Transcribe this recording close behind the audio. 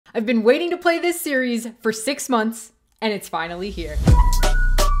I've been waiting to play this series for 6 months, and it's finally here.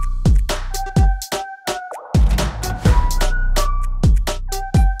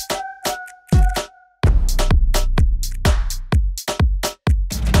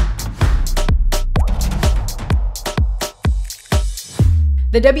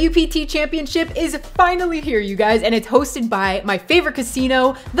 The WPT Championship is finally here, you guys, and it's hosted by my favorite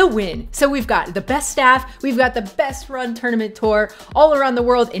casino, the Wynn. So we've got the best staff, we've got the best run tournament tour all around the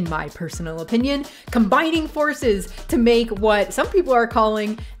world, in my personal opinion, combining forces to make what some people are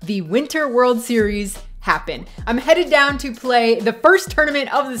calling the Winter World Series happen. I'm headed down to play the first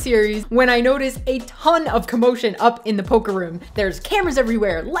tournament of the series when I notice a ton of commotion up in the poker room. There's cameras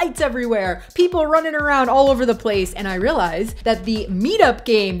everywhere, lights everywhere, people running around all over the place, and I realize that the meetup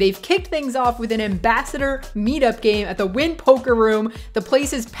game, they've kicked things off with an ambassador meetup game at the Wynn poker room. The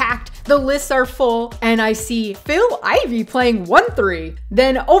place is packed, the lists are full, and I see Ivey playing 1-3.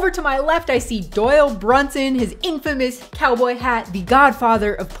 Then over to my left, I see Doyle Brunson, his infamous cowboy hat, the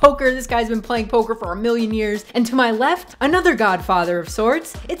godfather of poker. This guy's been playing poker for a million years. And to my left, another godfather of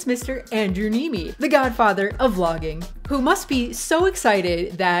sorts, it's Mr. Andrew Neeme, the godfather of vlogging, who must be so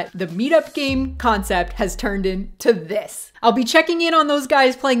excited that the meetup game concept has turned into this. I'll be checking in on those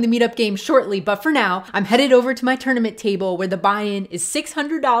guys playing the meetup game shortly, but for now, I'm headed over to my tournament table where the buy-in is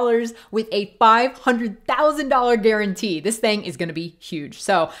 $600 with a $500,000 guarantee. This thing is gonna be huge.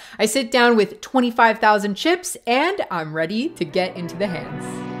 So I sit down with 25,000 chips and I'm ready to get into the hands.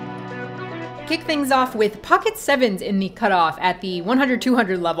 Kick things off with pocket sevens in the cutoff at the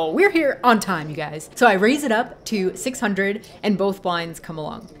 100-200 level. We're here on time, you guys. So I raise it up to 600 and both blinds come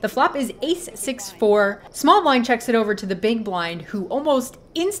along. The flop is ace 6-4. Small blind checks it over to the big blind, who almost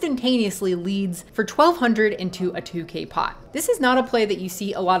instantaneously leads for 1,200 into a 2K pot. This is not a play that you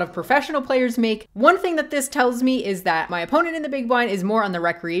see a lot of professional players make. One thing that this tells me is that my opponent in the big blind is more on the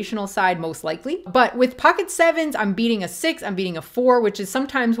recreational side, most likely. But with pocket sevens, I'm beating a 6, I'm beating a 4, which is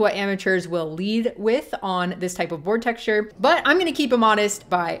sometimes what amateurs will lead with on this type of board texture. But I'm gonna keep him honest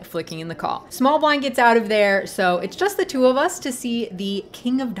by flicking in the call. Small blind gets out of there, so it's just the two of us to see the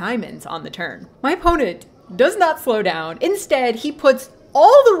king of diamonds on the turn. My opponent does not slow down. Instead, he puts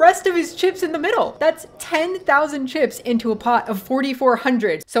all the rest of his chips in the middle. That's 10,000 chips into a pot of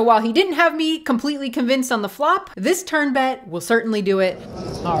 4,400. So while he didn't have me completely convinced on the flop, this turn bet will certainly do it.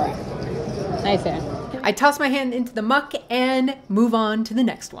 All right, nice hand. I toss my hand into the muck and move on to the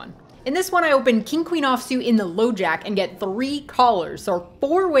next one. In this one, I open king queen offsuit in the low jack and get 3 callers. So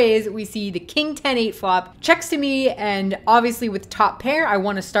 4 ways we see the king 10-8 flop checks to me, and obviously with top pair, I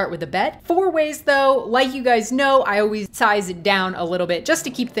want to start with a bet. 4 ways though, like you guys know, I always size it down a little bit just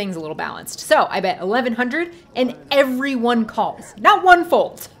to keep things a little balanced. So I bet 1,100 and everyone calls, not one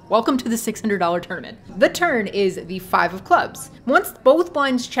folds. Welcome to the $600 tournament. The turn is the 5 of clubs. Once both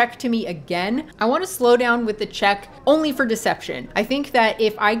blinds check to me again, I want to slow down with the check only for deception. I think that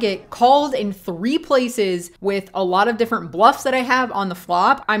if I get called in 3 places with a lot of different bluffs that I have on the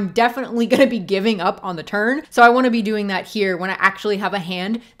flop, I'm definitely going to be giving up on the turn. So I want to be doing that here when I actually have a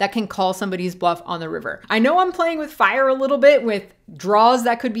hand that can call somebody's bluff on the river. I know I'm playing with fire a little bit with draws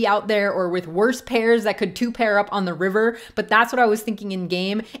that could be out there or with worse pairs that could 2-pair up on the river, but that's what I was thinking in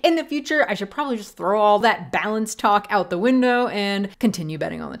game. In the future, I should probably just throw all that balance talk out the window and continue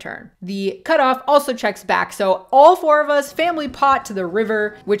betting on the turn. The cutoff also checks back, so all 4 of us family pot to the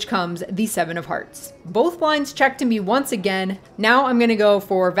river, which comes the 7 of hearts. Both blinds check to me once again. Now I'm gonna go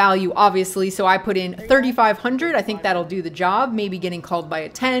for value, obviously, so I put in 3,500. I think that'll do the job, maybe getting called by a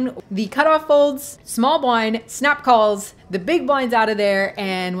 10. The cutoff folds, small blind, snap calls, the big blind's out of there,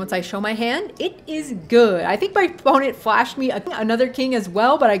 and once I show my hand, it is good. I think my opponent flashed me another king as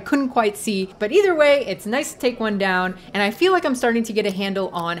well, but I couldn't quite see. But either way, it's nice to take one down, and I feel like I'm starting to get a handle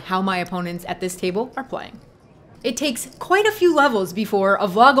on how my opponents at this table are playing. It takes quite a few levels before a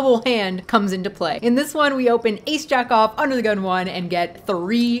vloggable hand comes into play. In this one, we open ace jack off under the gun 1 and get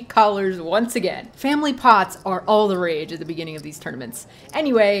 3 callers once again. Family pots are all the rage at the beginning of these tournaments.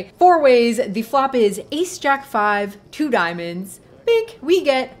 Anyway, 4 ways. The flop is ace jack 5, 2 diamonds. Big, we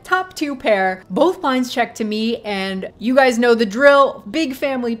get top 2 pair. Both blinds check to me, and you guys know the drill. Big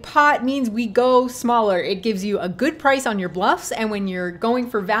family pot means we go smaller. It gives you a good price on your bluffs, and when you're going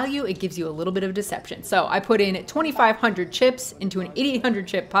for value, it gives you a little bit of deception. So I put in 2,500 chips into an 8,800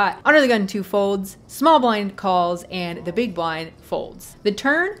 chip pot. Under the gun 2 folds, small blind calls, and the big blind folds. The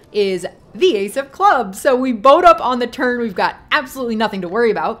turn is the ace of clubs. So we boat up on the turn. We've got absolutely nothing to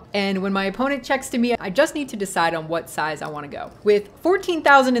worry about. And when my opponent checks to me, I just need to decide on what size I want to go. With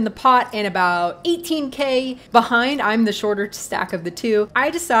 14,000 in the pot and about 18K behind, I'm the shorter stack of the two, I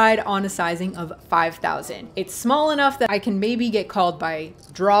decide on a sizing of 5,000. It's small enough that I can maybe get called by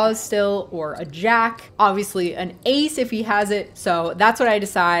draws still, or a jack, obviously an ace if he has it. So that's what I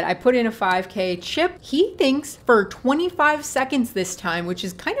decide. I put in a 5K chip. He thinks for 25 seconds this time, which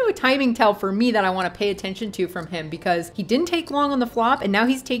is kind of a timing tell for me that I want to pay attention to from him, because he didn't take long on the flop and now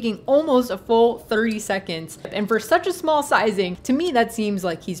he's taking almost a full 30 seconds. And for such a small sizing, to me that seems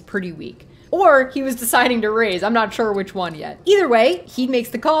like he's pretty weak. Or he was deciding to raise. I'm not sure which one yet. Either way, he makes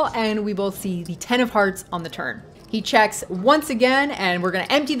the call and we both see the 10 of hearts on the turn. He checks once again and we're gonna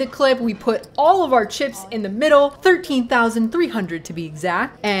empty the clip. We put all of our chips in the middle, 13,300 to be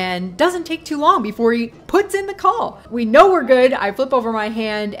exact, and doesn't take too long before he puts in the call. We know we're good. I flip over my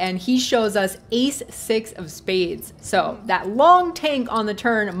hand and he shows us ace 6 of spades. So that long tank on the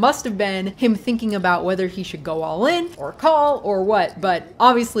turn must have been him thinking about whether he should go all in or call or what, but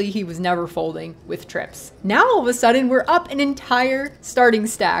obviously he was never folding with trips. Now all of a sudden we're up an entire starting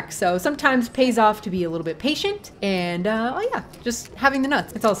stack. So sometimes pays off to be a little bit patient. And oh yeah, just having the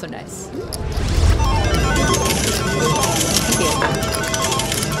nuts. It's also nice.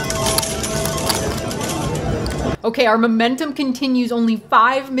 Okay, our momentum continues only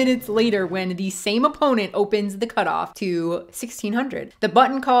 5 minutes later when the same opponent opens the cutoff to 1,600. The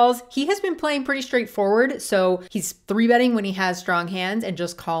button calls. He has been playing pretty straightforward, so he's 3-betting when he has strong hands and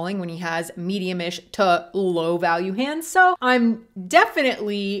just calling when he has medium-ish to low value hands. So I'm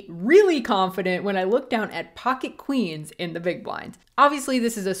definitely really confident when I look down at pocket queens in the big blind. Obviously,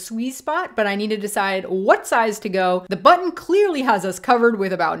 this is a squeeze spot, but I need to decide what size to go. The button clearly has us covered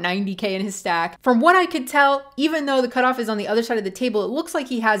with about 90K in his stack. From what I could tell, even though the cutoff is on the other side of the table, it looks like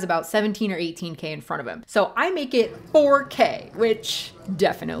he has about 17 or 18K in front of him. So I make it 4K, which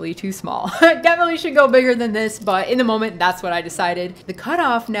definitely too small. Definitely should go bigger than this, but in the moment, that's what I decided. The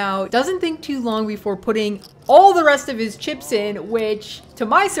cutoff now doesn't think too long before putting all the rest of his chips in, which to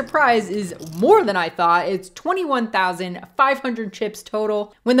my surprise is more than I thought. It's 21,500 chips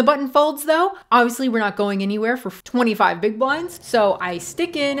total. When the button folds though, obviously we're not going anywhere for 25 big blinds. So I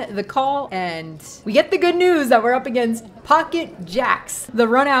stick in the call and we get the good news that we're up against pocket jacks. The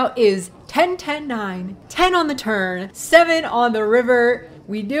run out is 10, 10, 9, 10 on the turn, 7 on the river.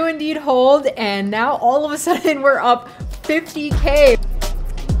 We do indeed hold, and now all of a sudden we're up 50K.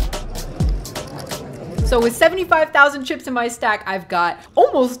 So with 75,000 chips in my stack, I've got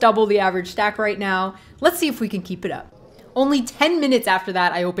almost double the average stack right now. Let's see if we can keep it up. Only 10 minutes after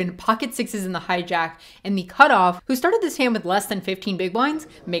that, I opened pocket sixes in the hijack, and the cutoff, who started this hand with less than 15 big blinds,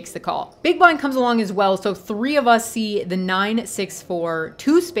 makes the call. Big blind comes along as well, so 3 of us see the 9, 6, 4,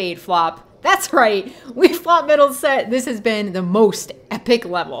 2 spade flop. That's right, we flop middle set. This has been the most epic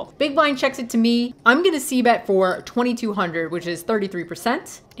level. Big blind checks it to me. I'm gonna c-bet for 2,200, which is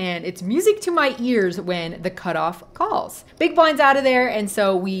 33%. And it's music to my ears when the cutoff calls. Big blind's out of there, and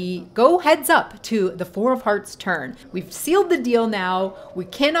so we go heads up to the 4 of hearts turn. We've sealed the deal now. We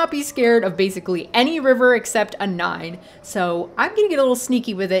cannot be scared of basically any river except a 9. So I'm gonna get a little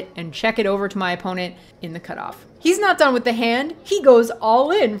sneaky with it and check it over to my opponent in the cutoff. He's not done with the hand. He goes all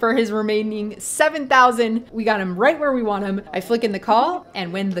in for his remaining 7,000. We got him right where we want him. I flick in the call,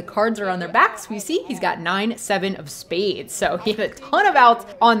 and when the cards are on their backs, we see he's got 9, 7 of spades. So he had a ton of outs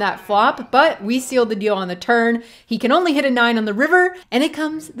on that flop, but we sealed the deal on the turn. He can only hit a 9 on the river, and it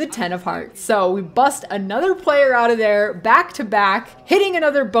comes the 10 of hearts. So we bust another player out of there, back to back, hitting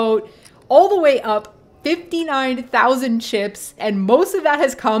another boat, all the way up 59,000 chips, and most of that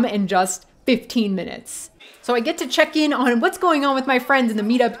has come in just 15 minutes. So I get to check in on what's going on with my friends in the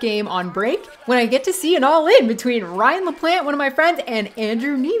meetup game on break when I get to see an all-in between Ryan LaPlante, one of my friends, and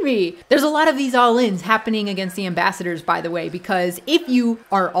Andrew Neeme. There's a lot of these all-ins happening against the ambassadors, by the way, because if you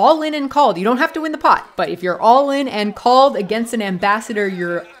are all-in and called, you don't have to win the pot, but if you're all-in and called against an ambassador,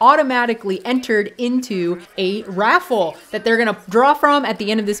 you're automatically entered into a raffle that they're gonna draw from at the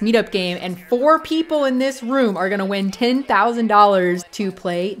end of this meetup game, and 4 people in this room are gonna win $10,000 to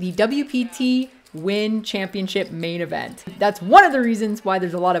play the WPT Wynn Championship main event. That's one of the reasons why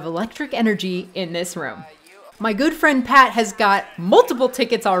there's a lot of electric energy in this room. My good friend Pat has got multiple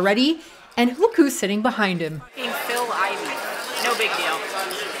tickets already, and look who's sitting behind him. Phil Ivey. No big deal.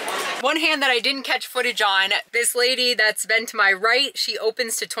 One hand that I didn't catch footage on, this lady that's been to my right, she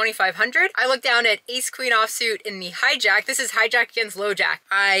opens to 2,500. I look down at ace queen offsuit in the hijack. This is hijack against low jack.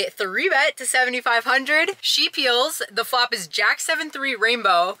 I 3-bet to 7,500. She peels. The flop is jack 7-3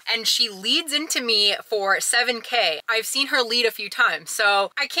 rainbow, and she leads into me for 7K. I've seen her lead a few times,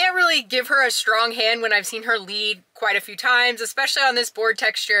 so I can't really give her a strong hand when I've seen her lead quite a few times, especially on this board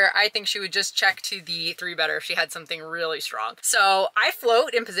texture. I think she would just check to the 3-better if she had something really strong. So I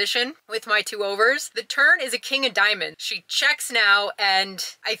float in position with my 2 overs. The turn is a king of diamonds. She checks now, and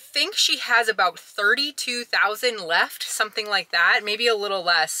I think she has about 32,000 left, something like that, maybe a little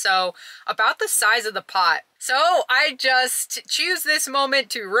less. So about the size of the pot. So I just choose this moment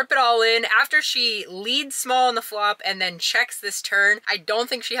to rip it all in after she leads small on the flop and then checks this turn. I don't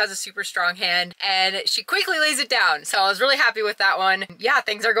think she has a super strong hand, and she quickly lays it down. So I was really happy with that one. Yeah,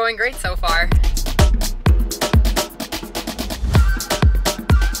 things are going great so far.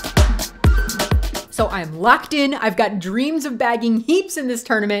 So I'm locked in. I've got dreams of bagging heaps in this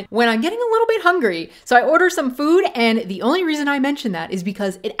tournament when I'm getting a little bit hungry. So I order some food, and the only reason I mention that is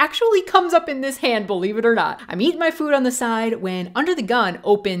because it actually comes up in this hand, believe it or not. I'm eating my food on the side when Under the Gun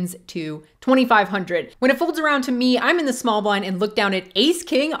opens to 2,500. When it folds around to me, I'm in the small blind and look down at ace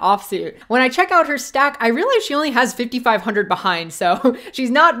king offsuit. When I check out her stack, I realize she only has 5,500 behind, so she's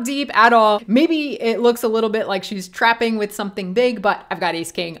not deep at all. Maybe it looks a little bit like she's trapping with something big, but I've got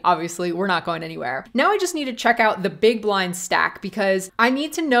ace king. Obviously, we're not going anywhere. Now I just need to check out the big blind stack because I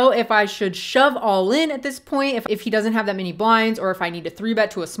need to know if I should shove all in at this point, if he doesn't have that many blinds, or if I need to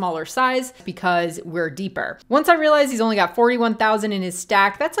 3-bet to a smaller size because we're deeper. Once I realize he's only got 41,000 in his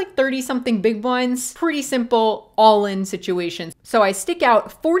stack, that's like 30-something big blinds. Pretty simple all-in situation. So I stick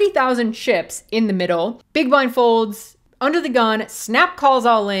out 40,000 chips in the middle. Big blind folds, Under the Gun, snap calls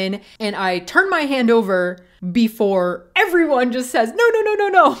all in, and I turn my hand over before everyone just says, no, no, no, no,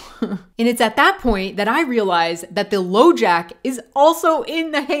 no. And it's at that point that I realize that the low jack is also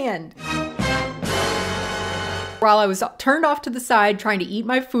in the hand. While I was turned off to the side trying to eat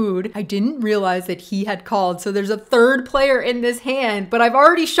my food, I didn't realize that he had called. So there's a third player in this hand, but I've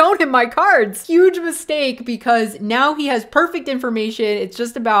already shown him my cards. Huge mistake because now he has perfect information. It's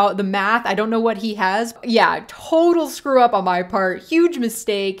just about the math. I don't know what he has. Yeah, total screw up on my part. Huge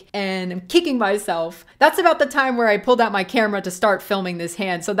mistake, and I'm kicking myself. That's about the time where I pulled out my camera to start filming this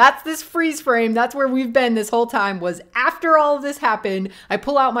hand. So that's this freeze frame. That's where we've been this whole time, was after all of this happened, I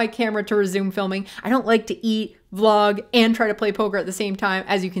pull out my camera to resume filming. I don't like to eat, vlog, and try to play poker at the same time.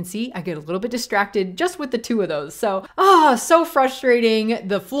 As you can see, I get a little bit distracted just with the 2 of those. So, so frustrating.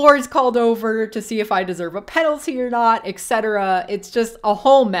 The floor is called over to see if I deserve a penalty or not, etc. It's just a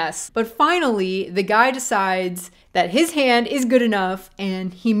whole mess. But finally, the guy decides that his hand is good enough,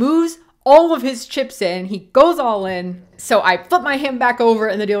 and he moves all of his chips in. He goes all in. So I flip my hand back over,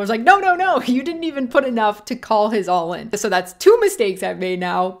 and the dealer's like, no, no, no, you didn't even put enough to call his all in. So that's 2 mistakes I've made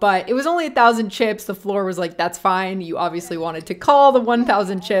now, but it was only 1,000 chips. The floor was like, that's fine. You obviously wanted to call the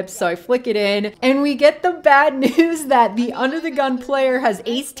 1,000 chips. So I flick it in, and we get the bad news that the Under the Gun player has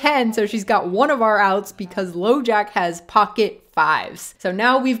ace 10. So she's got one of our outs because low jack has pocket 5s. So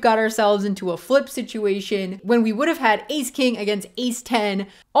now we've got ourselves into a flip situation when we would have had ace king against ace 10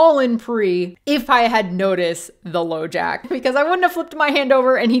 all in pre if I had noticed the low jack, because I wouldn't have flipped my hand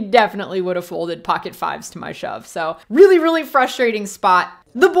over and he definitely would have folded pocket 5s to my shove. So really, really frustrating spot.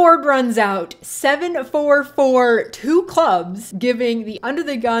 The board runs out 7-4-4, 2 clubs, giving the Under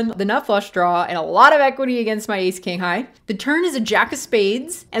the Gun the nut flush draw and a lot of equity against my ace king high. The turn is a jack of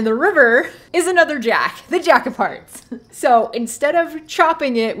spades, and the river is another jack, the jack of hearts. So instead of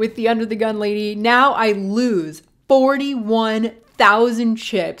chopping it with the Under the Gun lady, now I lose 41,000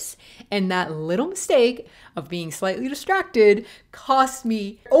 chips, and that little mistake of being slightly distracted cost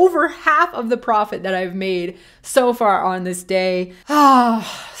me over half of the profit that I've made so far on this day.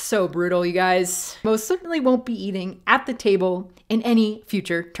 So brutal, you guys. Most certainly won't be eating at the table in any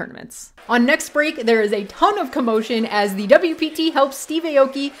future tournaments. On next break, there is a ton of commotion as the WPT helps Steve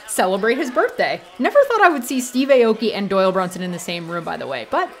Aoki celebrate his birthday. Never thought I would see Steve Aoki and Doyle Brunson in the same room, by the way,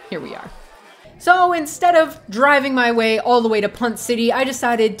 but here we are. So instead of driving my way all the way to Punt City, I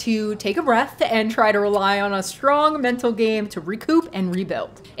decided to take a breath and try to rely on a strong mental game to recoup and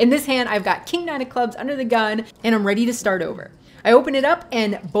rebuild. In this hand, I've got King 9 of clubs under the gun, and I'm ready to start over. I open it up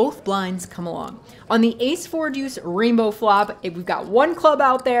and both blinds come along. On the ace 4 deuce rainbow flop, if we've got 1 club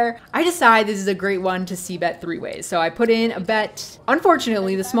out there, I decide this is a great one to c-bet 3 ways. So I put in a bet.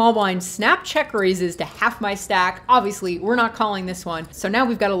 Unfortunately, the small blind snap check raises to half my stack. Obviously, we're not calling this one. So now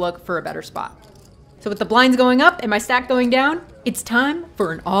we've got to look for a better spot. So with the blinds going up and my stack going down, it's time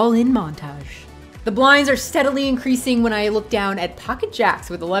for an all-in montage. The blinds are steadily increasing when I look down at pocket jacks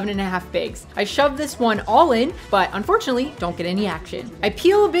with 11.5 bigs. I shove this one all in, but unfortunately don't get any action. I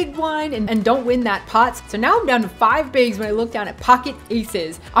peel a big blind and don't win that pot, so now I'm down to 5 bigs when I look down at pocket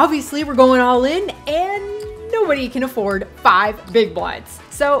aces. Obviously we're going all in, and nobody can afford 5 big blinds.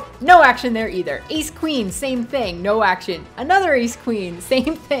 So no action there either. Ace queen, same thing, no action. Another ace queen,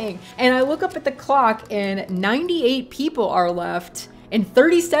 same thing. And I look up at the clock and 98 people are left and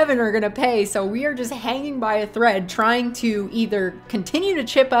 37 are gonna pay. So we are just hanging by a thread trying to either continue to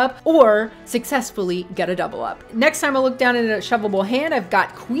chip up or successfully get a double up. Next time I look down at a shovable hand, I've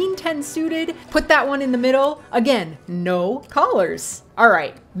got queen 10 suited, put that one in the middle. Again, no callers. All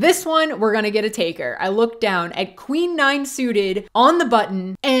right, this one, we're gonna get a taker. I look down at queen 9 suited on the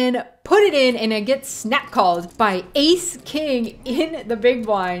button and put it in, and it gets snap called by ace king in the big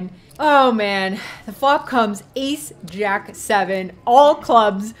blind. Oh man, the flop comes ace jack 7, all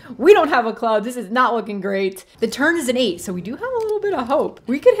clubs. We don't have a club. This is not looking great. The turn is an 8, so we do have a little bit of hope.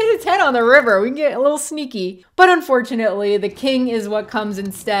 We could hit a 10 on the river. We can get a little sneaky, but unfortunately the king is what comes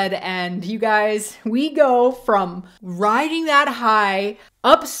instead. And you guys, we go from riding that high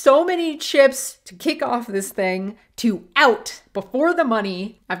up so many chips to kick off this thing to out before the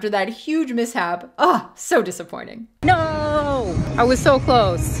money after that huge mishap. Ah, so disappointing. No, I was so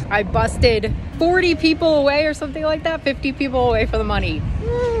close. I busted 40 people away or something like that, 50 people away for the money.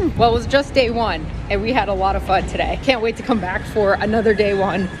 Well, it was just day one and we had a lot of fun today. Can't wait to come back for another day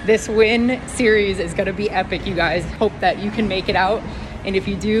one. This Wynn series is gonna be epic, you guys. Hope that you can make it out. And if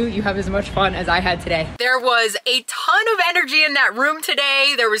you do, you have as much fun as I had today. There was a ton of energy in that room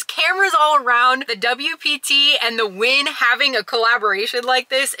today. There was cameras all around. The WPT and the Wynn having a collaboration like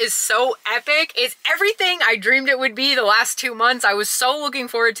this is so epic. It's everything I dreamed it would be the last 2 months. I was so looking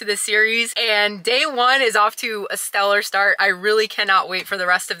forward to this series, and day one is off to a stellar start. I really cannot wait for the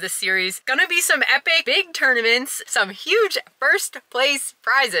rest of this series. Gonna be some epic big tournaments, some huge first place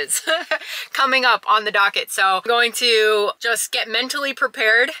prizes coming up on the docket. So I'm going to just get mentally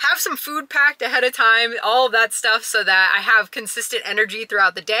prepared, have some food packed ahead of time, all of that stuff so that I have consistent energy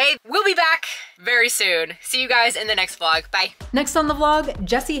throughout the day. We'll be back very soon. See you guys in the next vlog. Bye. Next on the vlog,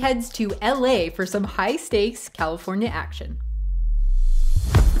 Jesse heads to LA for some high stakes California action.